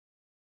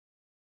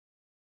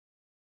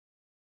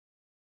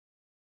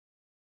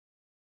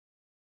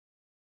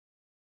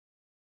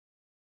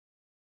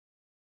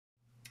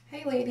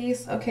Hey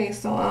ladies, okay,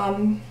 so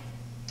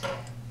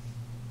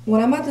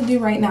what I'm about to do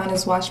right now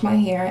is wash my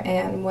hair,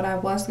 and what I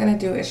was gonna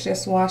do is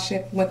just wash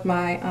it with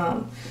my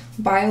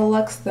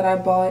Biolux that I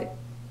bought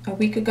a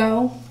week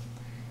ago.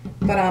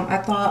 But I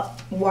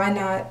thought why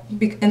not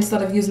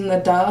instead of using the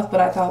Dove, but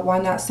I thought why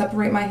not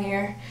separate my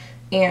hair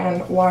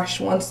and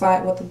wash one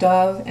side with the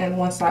Dove and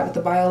one side with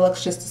the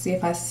Biolux just to see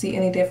if I see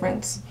any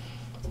difference.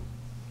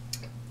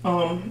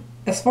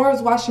 As far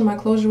as washing my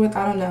closure with,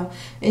 I don't know.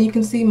 And you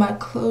can see my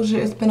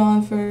closure has been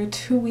on for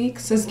 2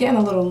 weeks. It's getting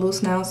a little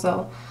loose now,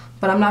 so,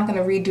 but I'm not going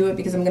to redo it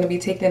because I'm going to be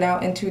taking it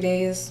out in 2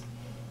 days.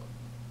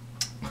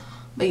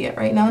 But yeah,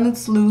 right now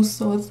it's loose,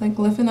 so it's like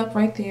lifting up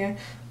right there.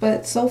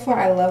 But so far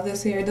I love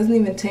this hair. It doesn't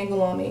even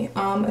tangle on me.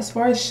 As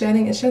far as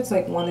shedding, it sheds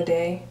like one a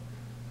day.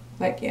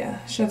 Like,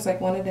 yeah, it sheds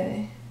like one a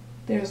day.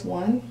 There's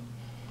one.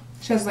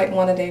 It sheds like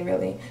one a day,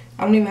 really.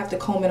 I don't even have to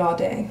comb it all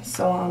day.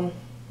 So,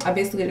 I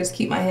basically just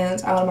keep my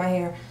hands out of my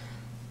hair.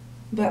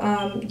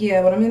 But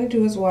yeah, what I'm going to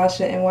do is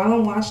wash it, and while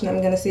I'm washing I'm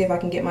going to see if I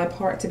can get my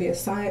part to be a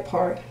side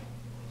part.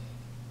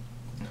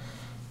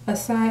 A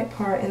side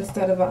part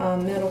instead of a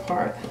middle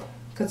part.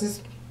 Because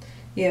it's,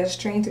 yeah, it's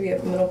trained to be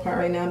a middle part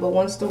right now, but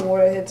once the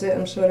water hits it,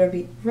 I'm sure it'll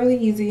be really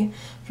easy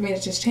for me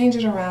to just change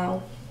it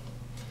around.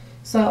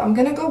 So I'm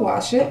going to go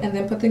wash it and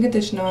then put the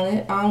conditioner on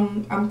it.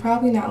 I'm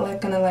probably not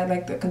going to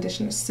let the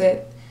conditioner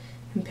sit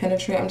and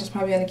penetrate. I'm just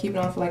probably going to keep it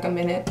on for like a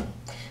minute.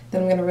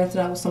 Then I'm going to rinse it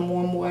out with some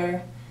warm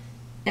water.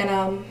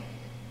 And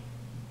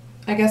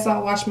I guess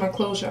I'll wash my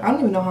closure. I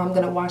don't even know how I'm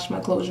going to wash my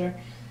closure.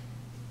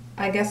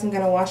 I guess I'm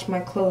going to wash my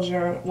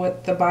closure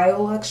with the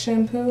Biolux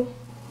shampoo.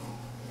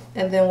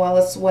 And then while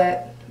it's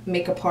wet,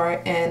 make a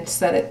part and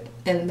set it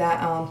in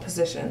that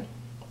position.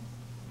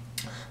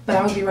 But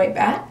I will be right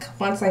back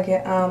once I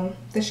get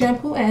the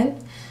shampoo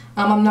in.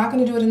 I'm not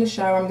going to do it in the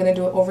shower. I'm going to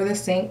do it over the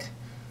sink.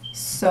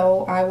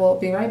 So I will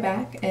be right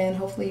back, and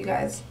hopefully you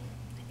guys...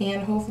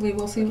 And hopefully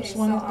we'll see which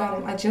one is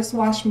better. I just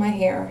washed my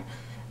hair,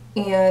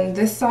 and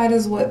this side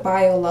is with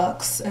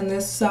Biolux, and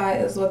this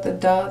side is with the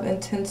Dove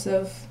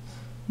Intensive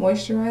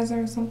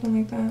Moisturizer or something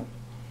like that.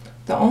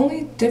 The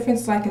only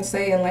difference I can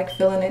say in like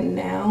feeling it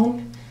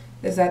now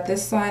is that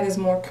this side is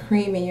more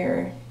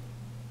creamier,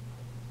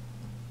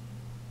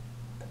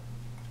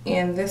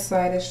 and this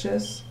side is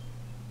just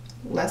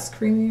less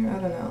creamier. I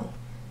don't know,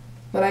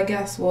 but I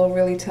guess we'll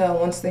really tell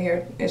once the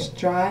hair is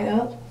dried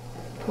up.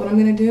 What I'm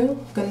going to do,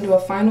 I'm going to do a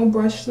final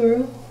brush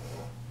through,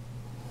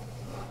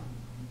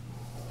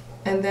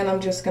 and then I'm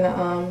just going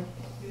to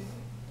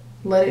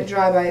let it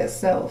dry by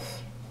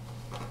itself.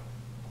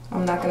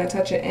 I'm not going to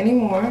touch it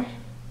anymore,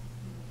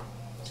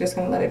 just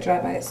going to let it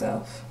dry by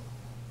itself.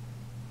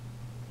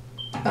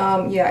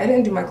 Yeah, I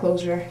didn't do my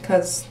closure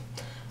because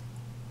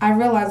I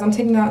realized I'm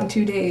taking it out in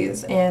 2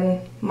 days,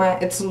 and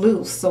it's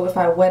loose, so if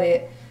I wet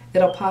it,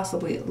 it'll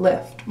possibly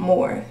lift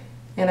more.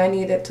 And I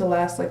need it to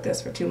last like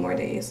this for 2 more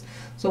days.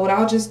 So what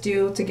I'll just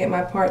do to get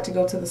my part to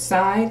go to the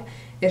side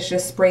is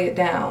just spray it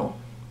down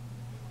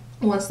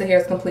once the hair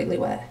is completely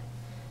wet.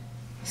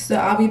 So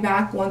I'll be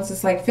back once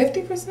it's like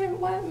 50%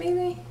 wet,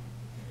 maybe?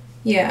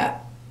 Yeah,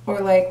 or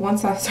like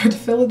once I start to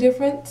feel a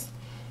difference,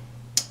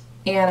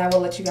 and I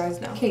will let you guys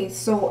know. Okay,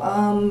 so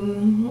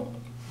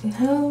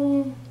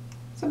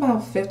it's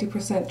about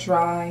 50%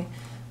 dry.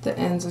 The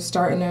ends are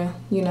starting to,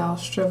 you know,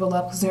 shrivel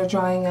up because they're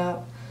drying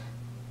up.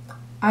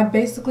 I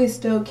basically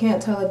still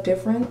can't tell a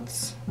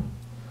difference.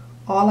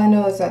 All I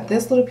know is that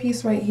this little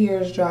piece right here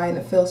is dry and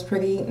it feels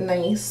pretty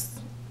nice.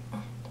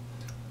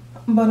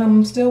 But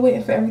I'm still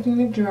waiting for everything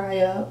to dry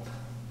up.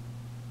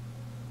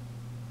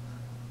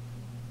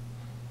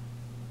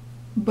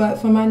 But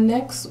for my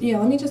next, yeah,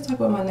 let me just talk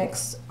about my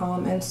next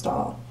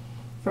install.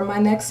 For my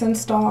next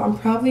install, I'm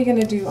probably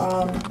gonna do,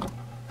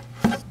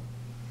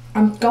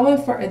 I'm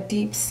going for a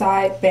deep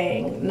side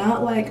bang,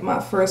 not like my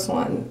first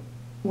one,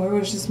 where it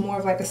was just more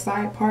of like a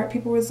side part,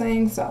 people were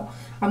saying. So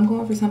I'm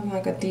going for something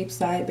like a deep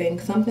side bang,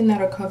 something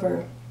that'll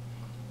cover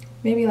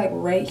maybe like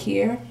right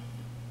here,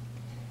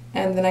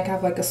 and then I can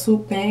have like a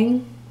swoop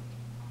bang.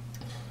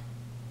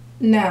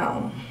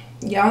 Now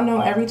y'all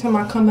know every time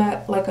I come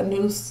at like a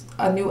new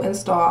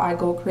install, I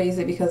go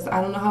crazy because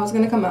I don't know how it's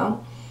gonna come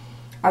out.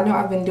 I know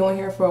I've been doing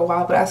hair for a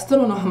while, but I still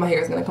don't know how my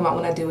hair is gonna come out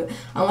when I do it,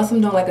 unless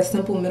I'm doing like a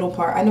simple middle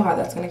part. I know how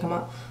that's gonna come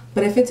out.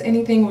 But if it's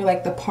anything where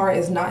like the part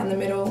is not in the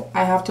middle,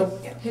 I have to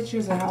get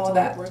pictures and all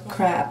that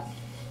crap.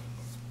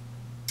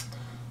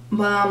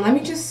 But let me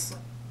just,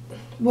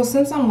 well,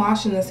 since I'm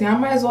washing this hair, I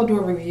might as well do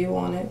a review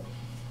on it.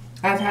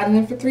 I've had it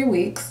in for 3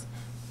 weeks.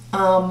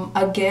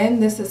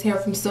 Again, this is hair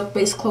from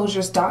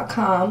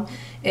silkbasedclosures.com,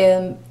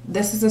 and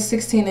this is a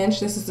 16-inch.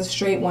 This is the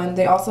straight one.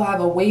 They also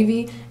have a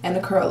wavy and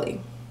a curly.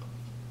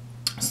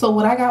 So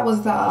what I got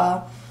was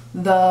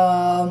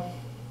the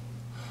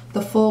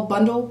full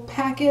bundle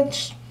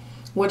package,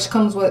 which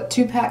comes with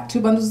 2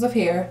 bundles of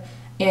hair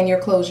and your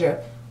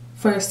closure.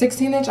 For a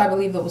 16-inch, I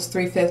believe it was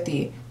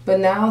 $3.50. But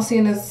now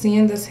seeing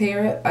this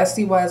hair, I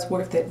see why it's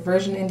worth it.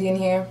 Virgin Indian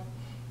hair,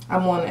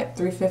 I'm on it.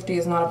 $3.50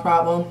 is not a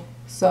problem.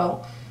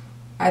 So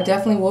I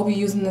definitely will be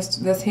using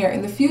this hair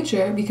in the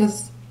future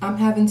because I'm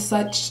having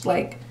such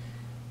like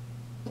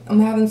I'm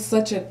having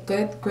such a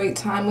great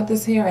time with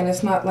this hair, and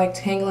it's not like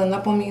tangling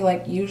up on me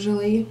like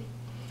usually,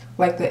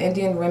 like the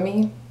Indian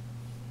Remy.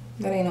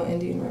 That ain't no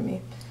Indian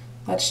Remy.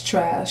 That's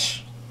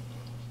trash.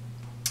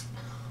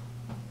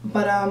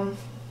 But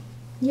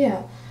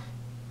yeah.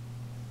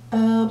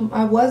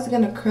 I was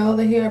gonna curl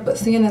the hair, but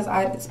seeing as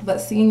I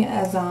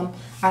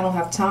don't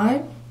have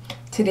time.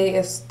 Today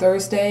is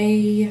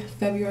Thursday,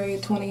 February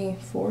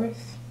 24th.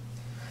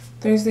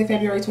 Thursday,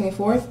 February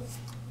 24th.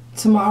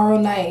 Tomorrow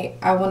night,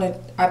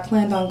 I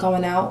planned on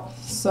going out.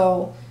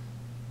 So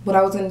what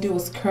I was gonna do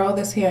was curl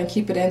this hair and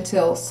keep it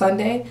until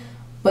Sunday.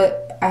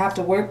 But I have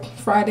to work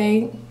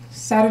Friday,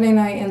 Saturday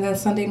night, and then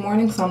Sunday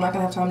morning, so I'm not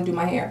gonna have time to do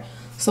my hair.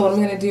 So what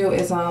I'm gonna do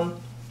is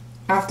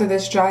after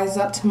this dries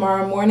up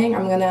tomorrow morning,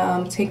 I'm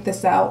gonna take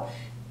this out,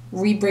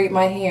 re-braid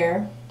my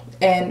hair,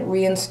 and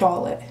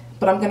reinstall it.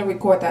 But I'm gonna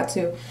record that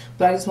too.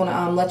 But I just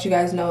wanna let you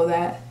guys know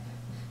that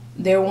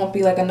there won't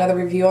be like another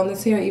review on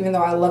this hair, even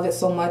though I love it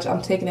so much.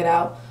 I'm taking it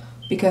out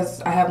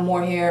because I have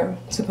more hair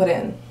to put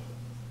in.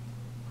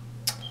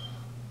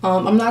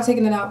 I'm not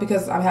taking it out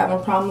because I'm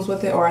having problems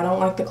with it or I don't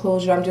like the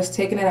closure. I'm just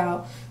taking it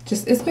out.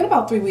 It's been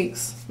about 3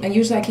 weeks, and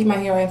usually I keep my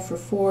hair in for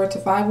 4 to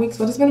 5 weeks,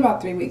 but it's been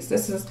about 3 weeks.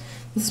 This is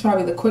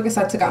probably the quickest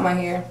I took out my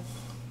hair.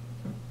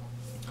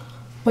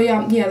 But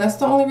yeah, that's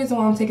the only reason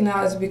why I'm taking it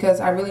out, is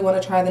because I really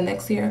want to try the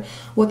next hair.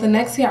 With the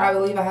next hair, I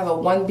believe I have a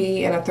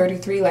 1B and a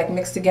 33 like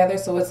mixed together,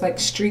 so it's like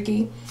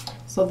streaky.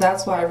 So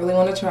that's why I really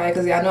want to try it,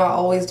 because I know I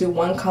always do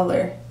one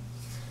color.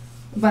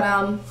 But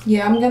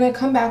yeah, I'm gonna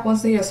come back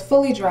once the hair is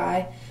fully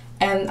dry,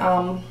 and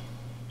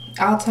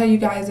I'll tell you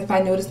guys if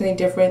I notice any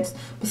difference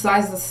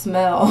besides the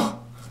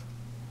smell.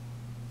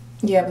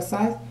 Yeah,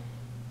 besides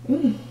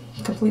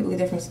completely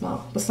different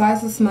smell.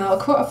 Besides the smell,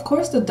 of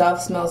course the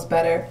Dove smells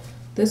better.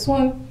 This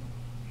one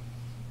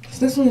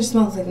just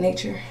smells like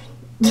nature.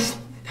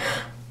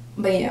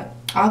 But yeah,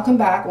 I'll come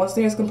back once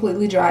the hair is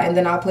completely dry, and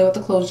then I'll play with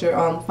the closure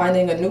on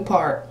finding a new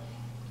part,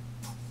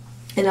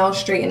 and I'll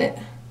straighten it.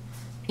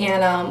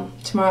 And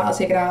tomorrow I'll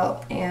take it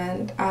out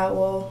and I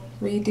will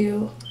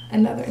redo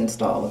another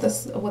install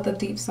with a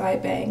deep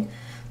side bang.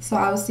 So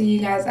I will see you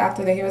guys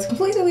after the hair is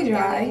completely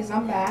dry.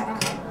 I'm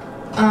back.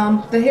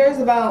 The hair is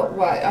about,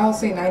 what, I'll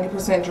say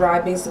 90% dry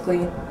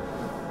basically.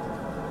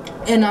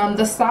 And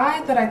the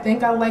side that I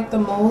think I like the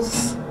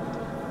most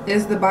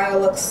is the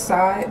BioLux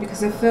side,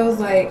 because it feels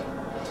like,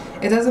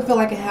 it doesn't feel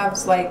like it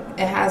has like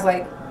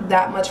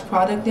that much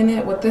product in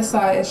it. With this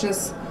side,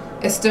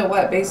 it's still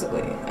wet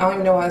basically. I don't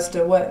even know why it's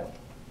still wet.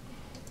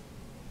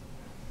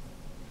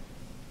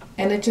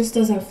 And it just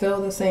doesn't feel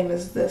the same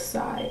as this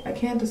side. I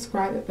can't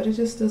describe it, but it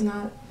just does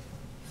not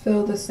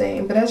feel the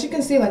same. But as you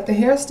can see, like, the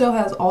hair still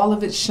has all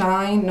of its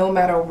shine no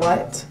matter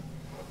what.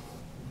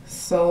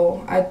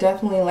 So I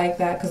definitely like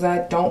that, because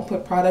I don't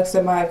put products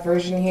in my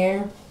virgin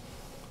hair.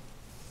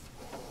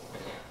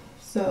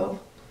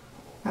 So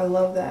I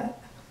love that.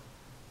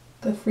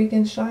 The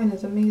freaking shine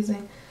is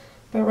amazing.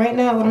 But right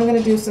now, what I'm going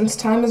to do, since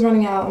time is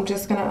running out, I'm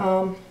just going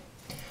to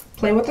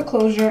play with the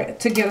closure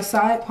to get a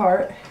side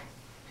part.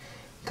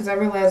 Because I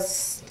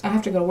realize I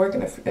have to go to work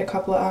in a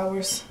couple of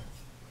hours.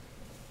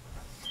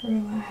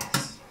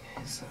 Relax.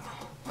 Okay, so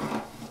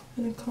I'm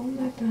going to comb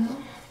that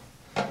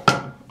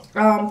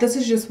down. This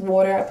is just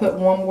water. I put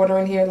warm water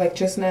in here like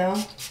just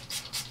now.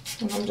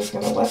 And I'm just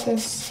going to wet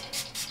this.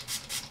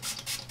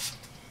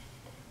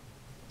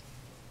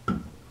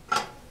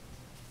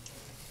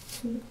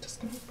 I'm just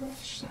going to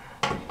brush that.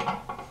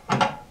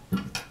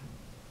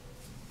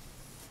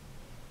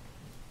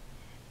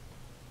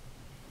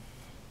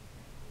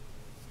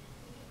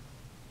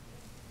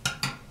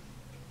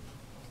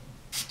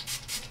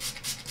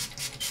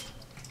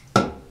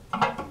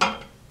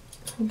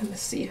 I'm gonna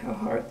see how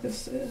hard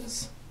this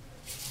is.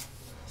 It's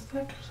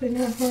actually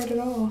not hard at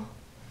all.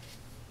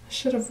 I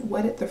should have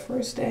wet it the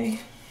first day.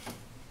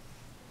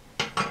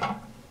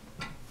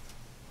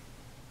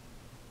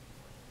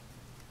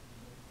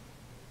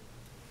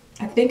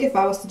 I think if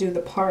I was to do the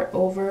part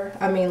over,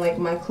 I mean like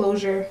my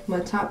closure,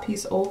 my top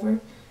piece over,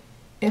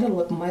 it'll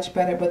look much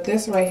better, but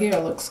this right here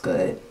looks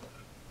good.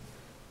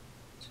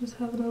 Just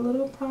having a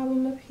little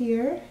problem up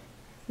here.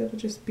 It'll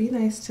just be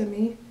nice to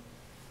me.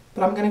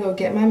 But I'm gonna go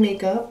get my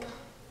makeup.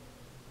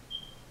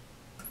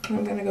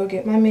 I'm gonna go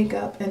get my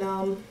makeup and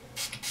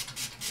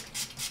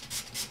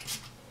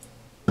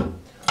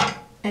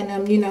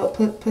you know,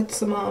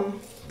 put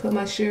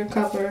my sheer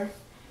cover.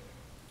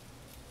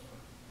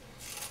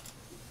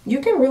 You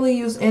can really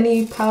use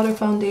any powder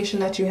foundation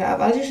that you have.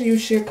 I just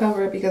use sheer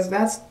cover because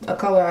that's a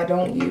color I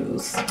don't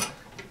use.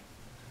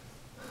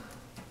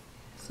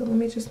 So let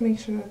me just make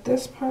sure that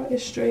this part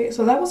is straight.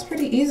 So that was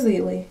pretty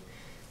easily.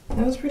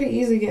 That was pretty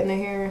easy getting the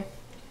hair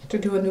to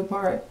do a new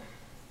part.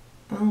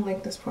 I don't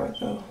like this part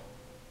though.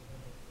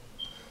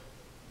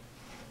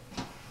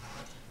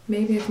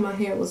 Maybe if my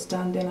hair was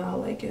done, then I'll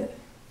like it.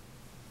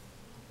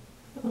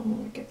 I don't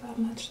want to get that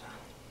much done.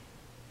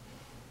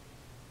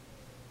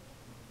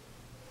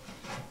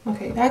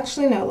 Okay,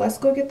 actually no, let's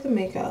go get the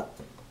makeup.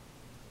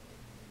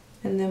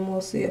 And then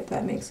we'll see if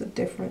that makes a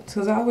difference.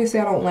 Because I always say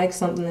I don't like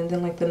something and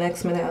then like the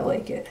next minute I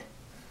like it.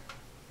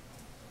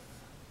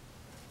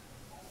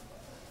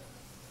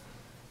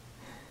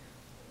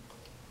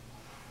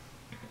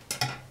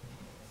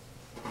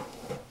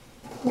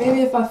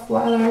 Maybe if I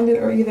flat ironed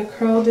it or either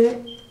curled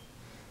it,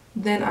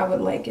 then I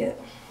would like it.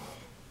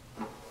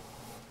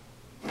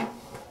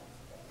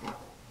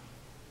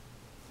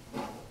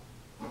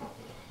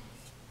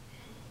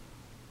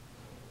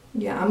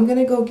 Yeah, I'm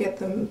gonna go get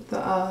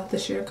the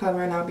sheer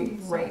cover and I'll be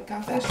right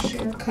back. Got that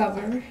sheer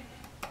cover.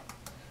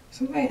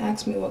 Somebody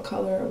asked me what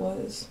color it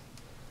was.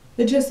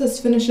 It just says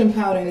finishing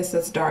powder and it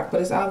says dark,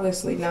 but it's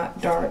obviously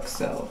not dark,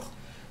 so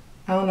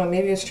I don't know,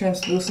 maybe it's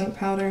translucent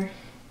powder.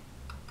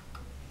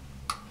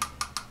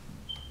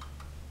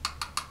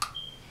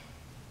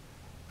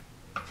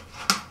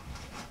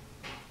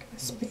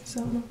 Space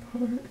out my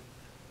part.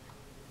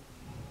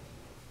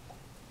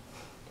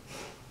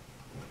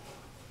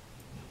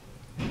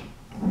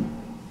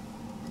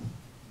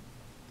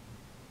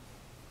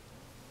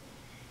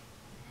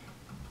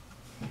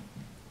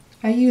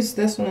 I used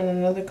this one in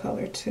another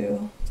color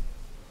too.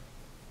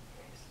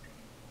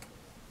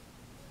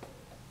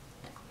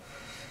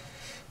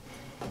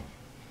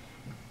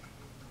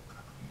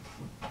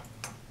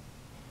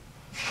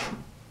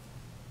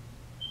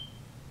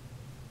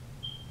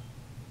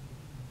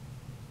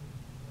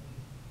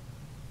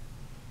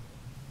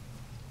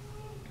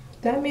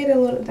 That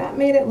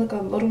made it look a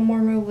little more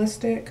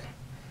realistic.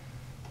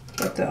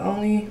 But the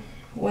only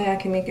way I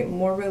can make it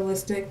more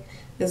realistic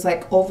is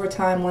like over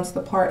time, once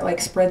the part like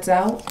spreads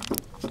out,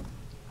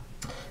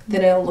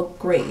 then it'll look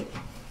great.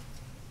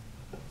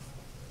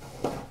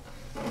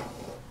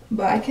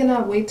 But I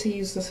cannot wait to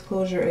use this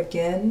closure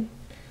again.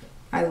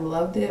 I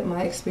loved it.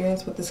 My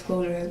experience with this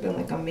closure has been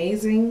like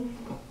amazing.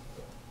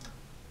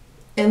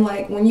 And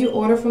like when you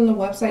order from the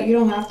website, you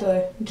don't have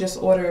to just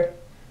order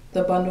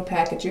the bundle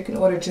package. You can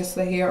order just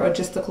the hair or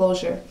just the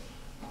closure.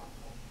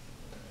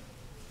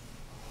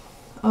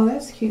 Oh,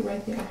 that's cute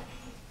right there.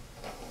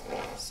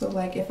 So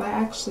like if I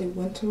actually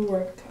went to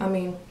work, I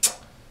mean,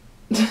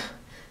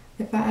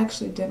 if I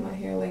actually did my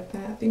hair like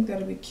that, I think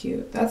that'd be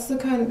cute. This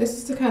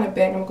is the kind of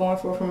bang I'm going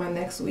for my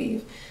next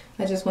weave.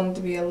 I just want it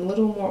to be a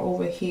little more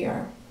over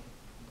here.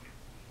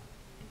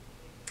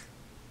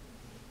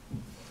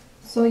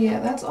 So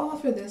yeah, that's all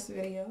for this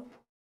video.